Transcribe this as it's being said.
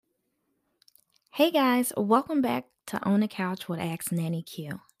Hey guys, welcome back to On the Couch with Ask Nanny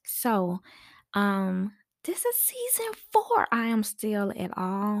Q. So, um, this is season 4. I am still at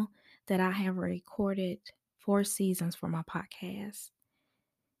all that I have recorded 4 seasons for my podcast.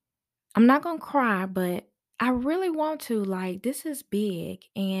 I'm not gonna cry, but I really want to. Like, this is big,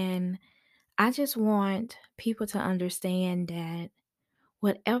 and I just want people to understand that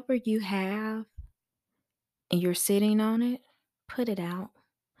whatever you have and you're sitting on it, put it out.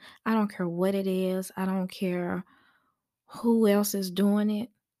 I don't care what it is. I don't care who else is doing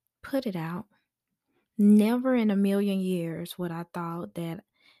it, put it out. Never in a million years would I thought that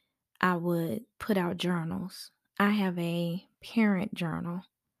I would put out journals. I have a parent journal,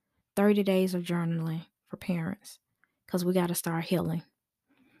 30 days of journaling for parents, because we got to start healing.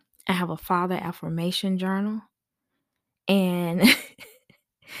 I have a father affirmation journal, and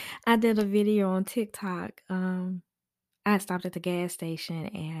I did a video on TikTok. I stopped at the gas station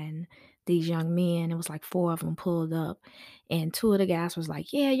and these young men, it was like 4 of them pulled up, and 2 of the guys was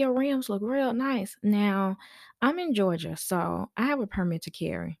like, "Yeah, your rims look real nice." Now, I'm in Georgia, so I have a permit to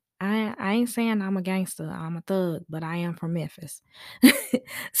carry. I ain't saying I'm a gangster, I'm a thug, but I am from Memphis.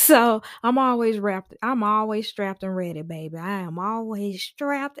 So, I'm always strapped and ready, baby. I am always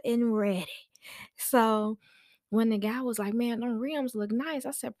strapped and ready. So, when the guy was like, "Man, them rims look nice,"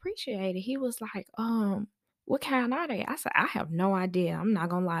 I said, "Appreciate it." He was like, "What kind are they?" I said, "I have no idea. I'm not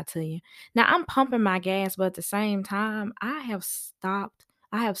gonna lie to you." Now I'm pumping my gas, but at the same time, I have stopped.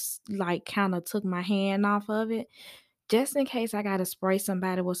 I have like kind of took my hand off of it just in case I gotta spray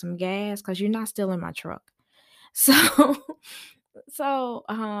somebody with some gas because you're not stealing my truck. So, so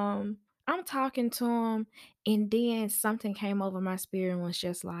I'm talking to him, and then something came over my spirit and was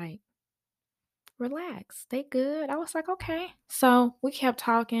just like, relax. They good. I was like, okay. So we kept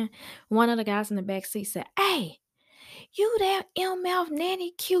talking. One of the guys in the back seat said, "Hey, you that MF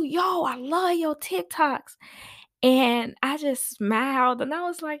Nanny Q. Yo, I love your TikToks." And I just smiled and I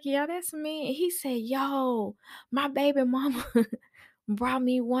was like, "Yeah, that's me." And he said, "Yo, my baby mama brought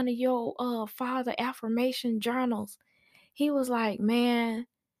me one of your father affirmation journals." He was like, "Man,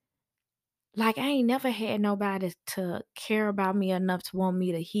 like, I ain't never had nobody to care about me enough to want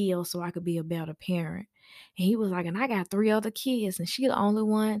me to heal so I could be a better parent." And he was like, "And I got 3 other kids, and she the only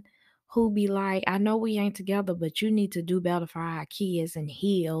one who be like, I know we ain't together, but you need to do better for our kids and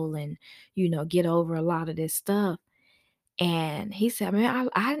heal and, get over a lot of this stuff." And he said, "Man,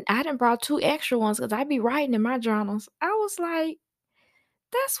 I done brought 2 extra ones because I be writing in my journals." I was like,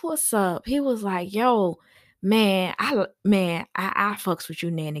 "That's what's up." He was like, "Yo, man, I fucks with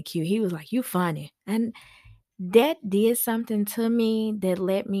you, Nanny Q." He was like, "You funny." And that did something to me that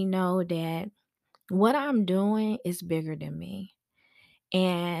let me know that what I'm doing is bigger than me.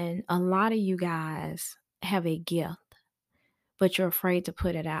 And a lot of you guys have a gift, but you're afraid to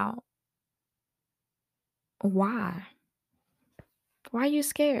put it out. Why? Why are you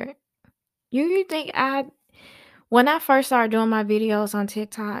scared? You think when I first started doing my videos on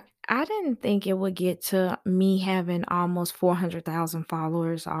TikTok, I didn't think it would get to me having almost 400,000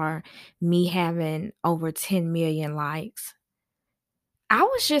 followers or me having over 10 million likes. I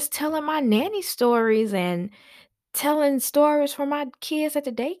was just telling my nanny stories and telling stories for my kids at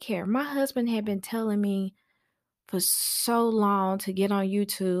the daycare. My husband had been telling me for so long to get on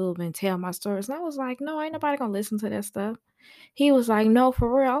YouTube and tell my stories. And I was like, "No, ain't nobody gonna listen to that stuff." He was like, "No,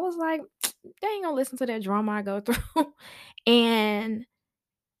 for real." I was like, "They ain't gonna listen to that drama I go through." And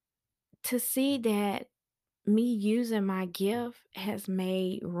to see that me using my gift has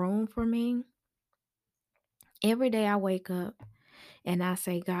made room for me. Every day I wake up and I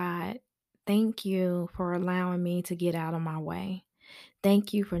say, "God, thank you for allowing me to get out of my way.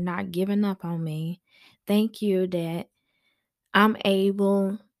 Thank you for not giving up on me. Thank you that I'm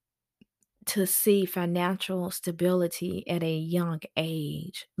able to see financial stability at a young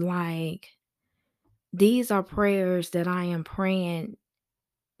age." Like, these are prayers that I am praying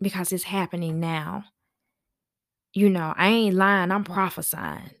because it's happening now. I ain't lying, I'm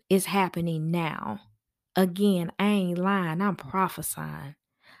prophesying. It's happening now. Again, I ain't lying, I'm prophesying.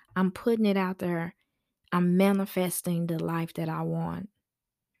 I'm putting it out there. I'm manifesting the life that I want.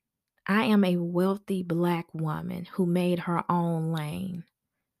 I am a wealthy Black woman who made her own lane.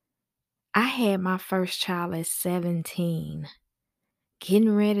 I had my first child at 17,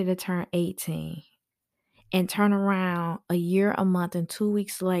 getting ready to turn 18, and turn around a year, a month, and 2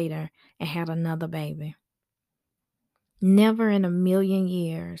 weeks later and had another baby. Never in a million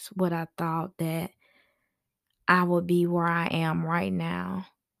years would I thought that I would be where I am right now,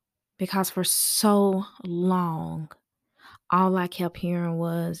 because for so long, all I kept hearing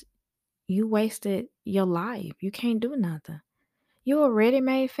was, "You wasted your life. You can't do nothing. You a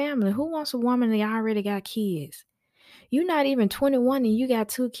ready-made family. Who wants a woman that already got kids? You not even 21 and you got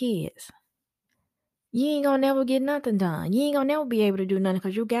 2 kids. You ain't gonna never get nothing done. You ain't gonna never be able to do nothing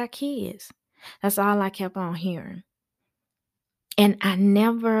because you got kids. That's all I kept on hearing. And I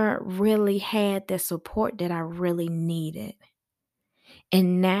never really had the support that I really needed.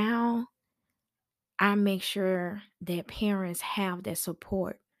 And now I make sure that parents have that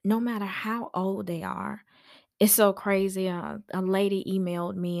support no matter how old they are. It's so crazy. A lady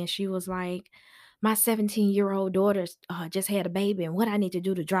emailed me and she was like, my 17-year-old daughter just had a baby, and what I need to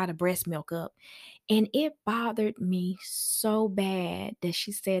do to dry the breast milk up. And it bothered me so bad that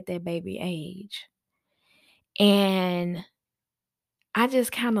she said that baby age. And I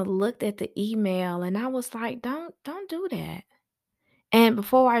just kind of looked at the email and I was like, don't do that. And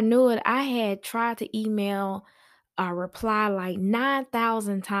before I knew it, I had tried to email a reply like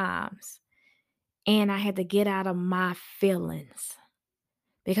 9,000 times. And I had to get out of my feelings.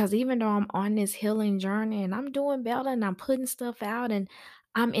 Because even though I'm on this healing journey and I'm doing better and I'm putting stuff out and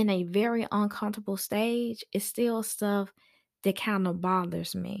I'm in a very uncomfortable stage, it's still stuff that kind of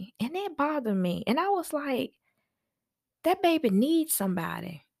bothers me. And it bothered me. And I was like, that baby needs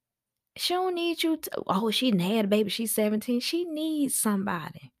somebody. She don't need you to, oh, she done had a baby. She's 17. She needs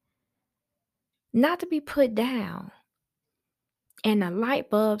somebody. Not to be put down. And the light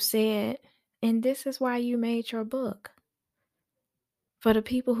bulb said, and this is why you made your book. For the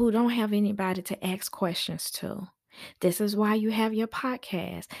people who don't have anybody to ask questions to. This is why you have your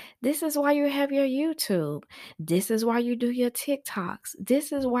podcast. This is why you have your YouTube. This is why you do your TikToks.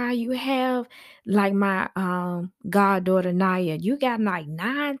 This is why you have like my goddaughter Naya. You got like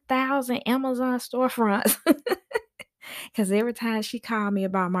 9,000 Amazon storefronts. Cause every time she called me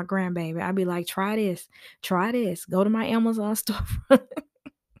about my grandbaby, I'd be like, try this, go to my Amazon storefront.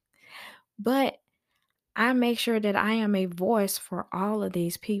 But I make sure that I am a voice for all of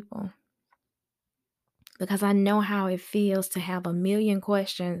these people because I know how it feels to have a million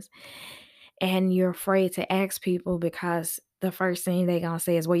questions and you're afraid to ask people because the first thing they gonna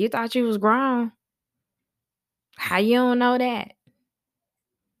say is, well, you thought you was grown. How you don't know that?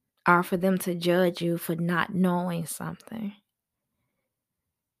 Or for them to judge you for not knowing something.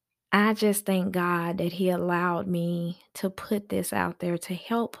 I just thank God that He allowed me to put this out there to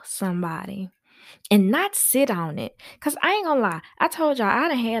help somebody and not sit on it. Cause I ain't gonna lie, I told y'all I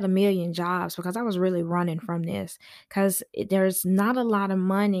done had a million jobs because I was really running from this. Cause there's not a lot of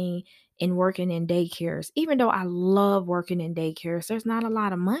money in working in daycares. Even though I love working in daycares, there's not a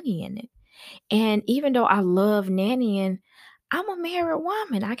lot of money in it. And even though I love nannying, I'm a married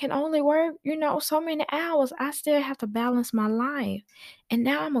woman. I can only work, so many hours. I still have to balance my life. And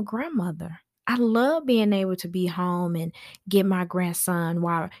now I'm a grandmother. I love being able to be home and get my grandson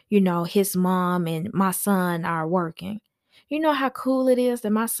while, his mom and my son are working. You know how cool it is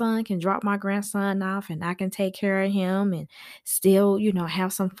that my son can drop my grandson off and I can take care of him and still,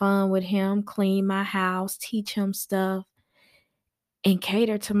 have some fun with him, clean my house, teach him stuff, and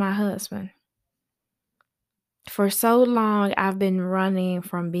cater to my husband. For so long, I've been running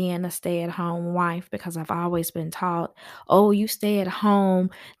from being a stay-at-home wife because I've always been taught, oh, you stay at home,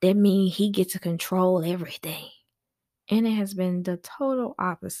 that means he gets to control everything. And it has been the total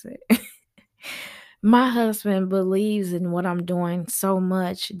opposite. My husband believes in what I'm doing so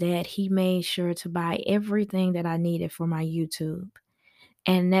much that he made sure to buy everything that I needed for my YouTube.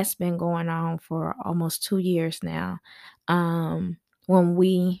 And that's been going on for almost 2 years now. When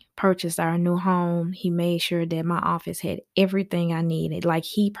we purchased our new home, he made sure that my office had everything I needed. Like,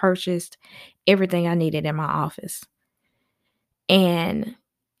 he purchased everything I needed in my office. And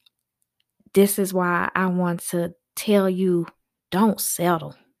this is why I want to tell you, don't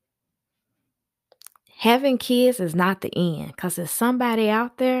settle. Having kids is not the end, because there's somebody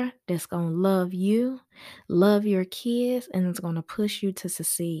out there that's going to love you, love your kids, and it's going to push you to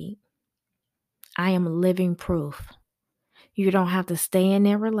succeed. I am living proof. You don't have to stay in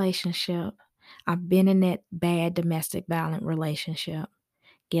that relationship. I've been in that bad domestic violent relationship.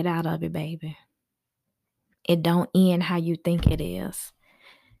 Get out of it, baby. It don't end how you think it is.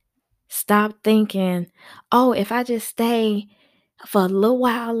 Stop thinking, oh, if I just stay for a little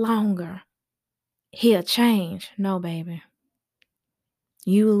while longer, he'll change. No, baby.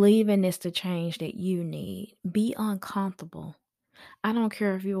 You leaving is the change that you need. Be uncomfortable. I don't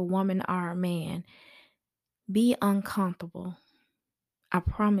care if you're a woman or a man. Be uncomfortable. I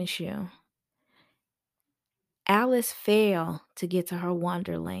promise you. Alice failed to get to her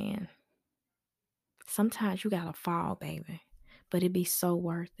wonderland. Sometimes you gotta fall, baby, but it be so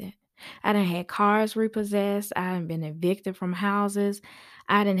worth it. I done had cars repossessed. I done been evicted from houses.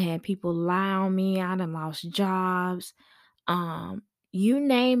 I done had people lie on me. I done lost jobs. Um, you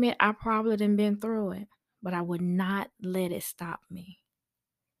name it, I probably done been through it, but I would not let it stop me.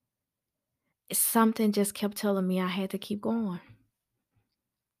 Something just kept telling me I had to keep going.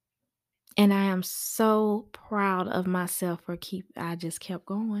 And I am so proud of myself for I just kept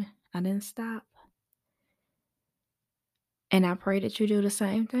going. I didn't stop. And I pray that you do the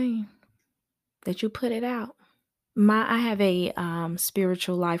same thing, that you put it out. I have a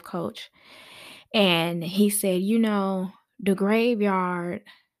spiritual life coach, and he said, the graveyard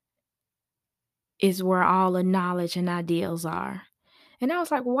is where all the knowledge and ideals are. And I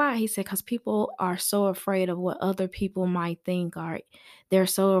was like, why? He said, because people are so afraid of what other people might think, or they're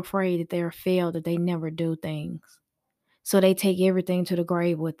so afraid that they're failed that they never do things. So they take everything to the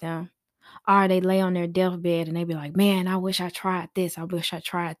grave with them. Or they lay on their deathbed and they be like, man, I wish I tried this. I wish I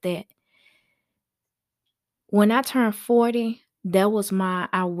tried that. When I turned 40, that was my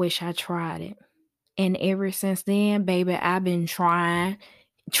I wish I tried it. And ever since then, baby, I've been trying.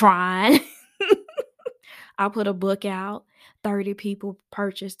 I put a book out, 30 people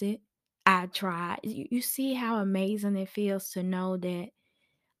purchased it. I tried. You see how amazing it feels to know that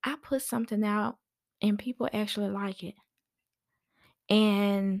I put something out and people actually like it.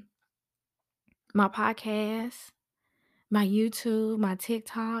 And my podcast, my YouTube, my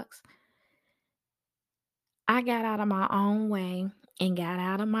TikToks, I got out of my own way and got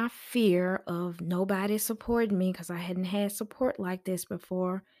out of my fear of nobody supporting me because I hadn't had support like this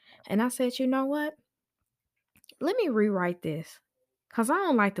before. And I said, you know what? Let me rewrite this because I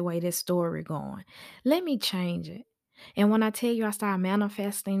don't like the way this story going. Let me change it. And when I tell you I start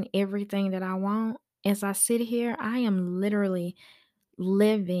manifesting everything that I want, as I sit here, I am literally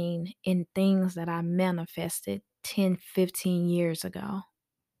living in things that I manifested 10, 15 years ago.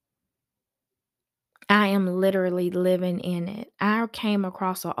 I am literally living in it. I came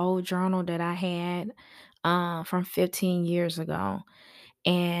across an old journal that I had from 15 years ago,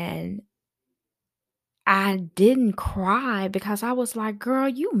 and I didn't cry because I was like, girl,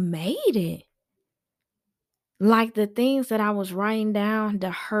 you made it. Like the things that I was writing down,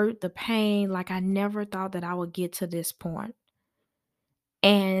 the hurt, the pain, like I never thought that I would get to this point.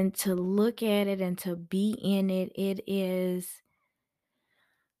 And to look at it and to be in it, it is,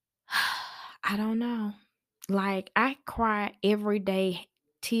 I don't know. Like I cry every day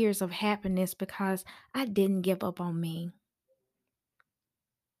tears of happiness because I didn't give up on me.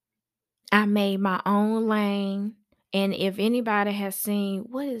 I made my own lane. And if anybody has seen,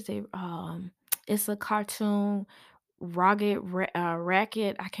 what is it? It's a cartoon,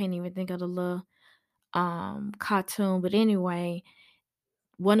 Racket. I can't even think of the little cartoon, but anyway,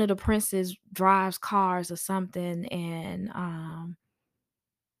 one of the princes drives cars or something, and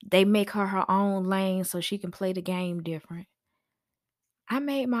they make her own lane so she can play the game different. I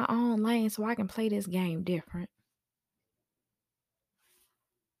made my own lane so I can play this game different.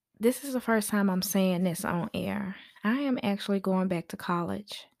 This is the first time I'm saying this on air. I am actually going back to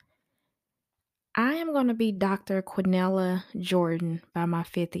college. I am going to be Dr. Quinella Jordan by my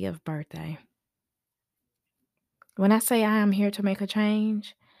 50th birthday. When I say I am here to make a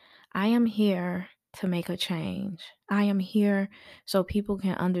change, I am here to make a change. I am here so people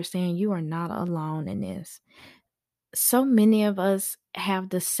can understand you are not alone in this. So many of us have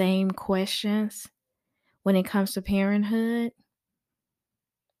the same questions when it comes to parenthood.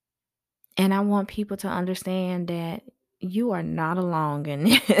 And I want people to understand that you are not alone in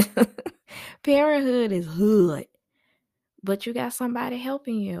this. Parenthood is hood, but you got somebody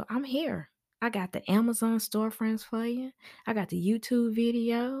helping you. I'm here. I got the Amazon storefronts for you. I got the YouTube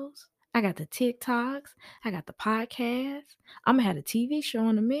videos. I got the TikToks. I got the podcasts. I'm going to have a TV show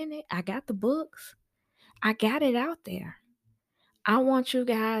in a minute. I got the books. I got it out there. I want you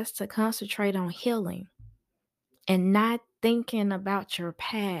guys to concentrate on healing and not thinking about your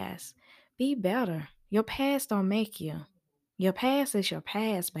past. Be better. Your past don't make you. Your past is your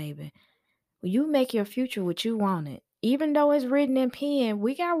past, baby. You make your future what you want it. Even though it's written in pen,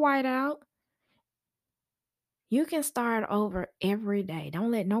 we got white out. You can start over every day.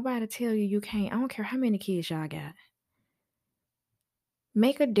 Don't let nobody tell you you can't. I don't care how many kids y'all got.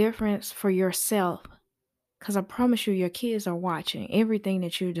 Make a difference for yourself, because I promise you your kids are watching everything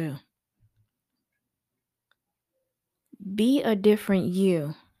that you do. Be a different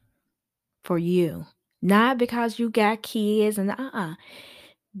you for you. Not because you got kids and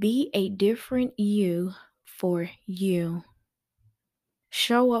Be a different you for you.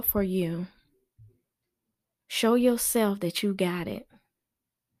 Show up for you. Show yourself that you got it.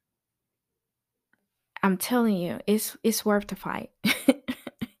 I'm telling you, it's worth the fight.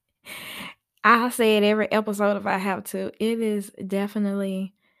 I say it every episode if I have to. It is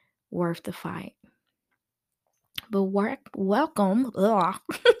definitely worth the fight. But welcome,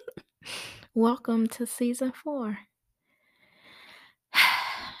 welcome to season 4.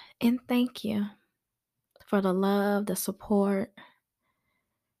 And thank you for the love, the support.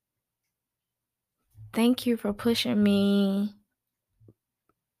 Thank you for pushing me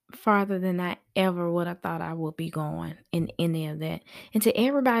farther than I ever would have thought I would be going in any of that. And to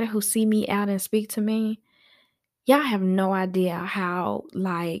everybody who see me out and speak to me, y'all have no idea how,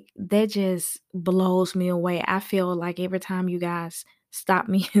 like, that just blows me away. I feel like every time you guys stop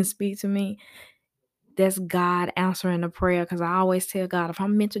me and speak to me, that's God answering a prayer, because I always tell God, if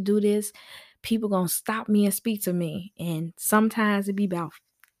I'm meant to do this, people gonna stop me and speak to me. And sometimes it be about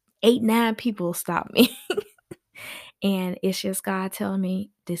 8, 9 people stop me. And it's just God telling me,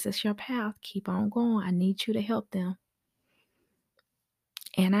 this is your path. Keep on going. I need you to help them.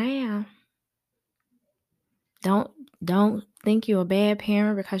 And I am. Don't think you're a bad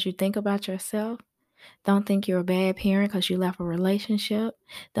parent because you think about yourself. Don't think you're a bad parent because you left a relationship.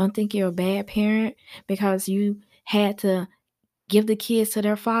 Don't think you're a bad parent because you had to give the kids to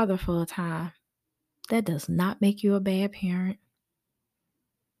their father for a time. That does not make you a bad parent.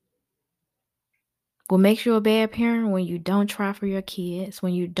 What makes you a bad parent? When you don't try for your kids,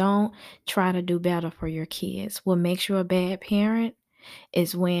 when you don't try to do better for your kids. What makes you a bad parent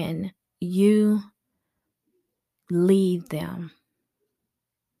is when you leave them.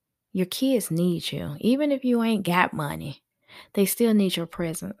 Your kids need you. Even if you ain't got money, they still need your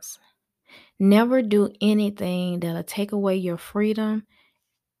presence. Never do anything that'll take away your freedom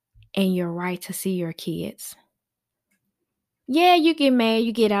and your right to see your kids. Yeah, you get mad,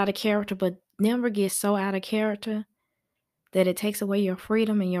 you get out of character, but never get so out of character that it takes away your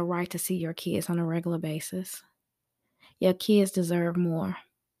freedom and your right to see your kids on a regular basis. Your kids deserve more.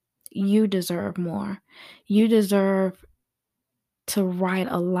 You deserve more. You deserve to right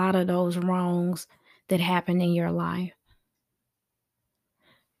a lot of those wrongs that happen in your life.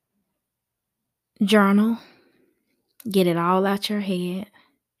 Journal. Get it all out your head.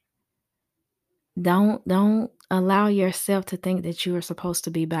 Don't allow yourself to think that you are supposed to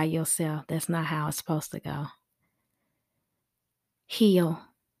be by yourself. That's not how it's supposed to go. Heal.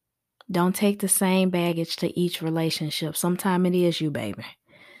 Don't take the same baggage to each relationship. Sometimes it is you, baby.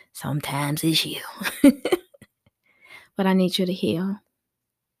 Sometimes it's you. But I need you to heal.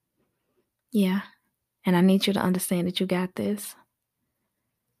 Yeah. And I need you to understand that you got this.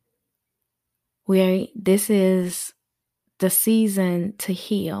 This is the season to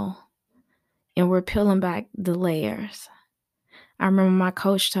heal. And we're peeling back the layers. I remember my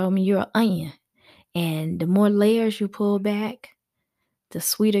coach told me, you're an onion. And the more layers you pull back, the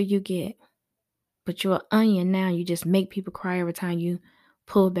sweeter you get. But you're an onion now. You just make people cry every time you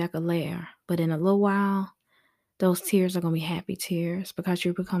pull back a layer. But in a little while, those tears are going to be happy tears because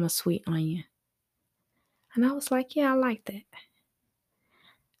you become a sweet onion. And I was like, yeah, I like that.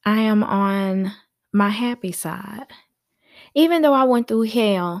 I am on my happy side. Even though I went through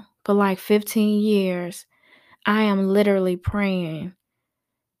hell for like 15 years, I am literally praying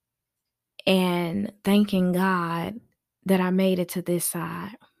and thanking God that I made it to this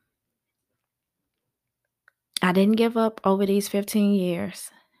side. I didn't give up over these 15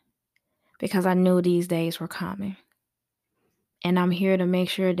 years because I knew these days were coming. And I'm here to make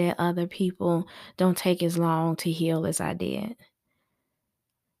sure that other people don't take as long to heal as I did.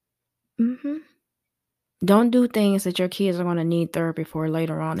 Don't do things that your kids are going to need therapy for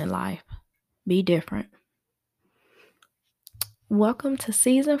later on in life. Be different. Welcome to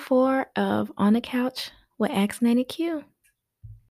season 4 of On the Couch with Ask Nanny Q.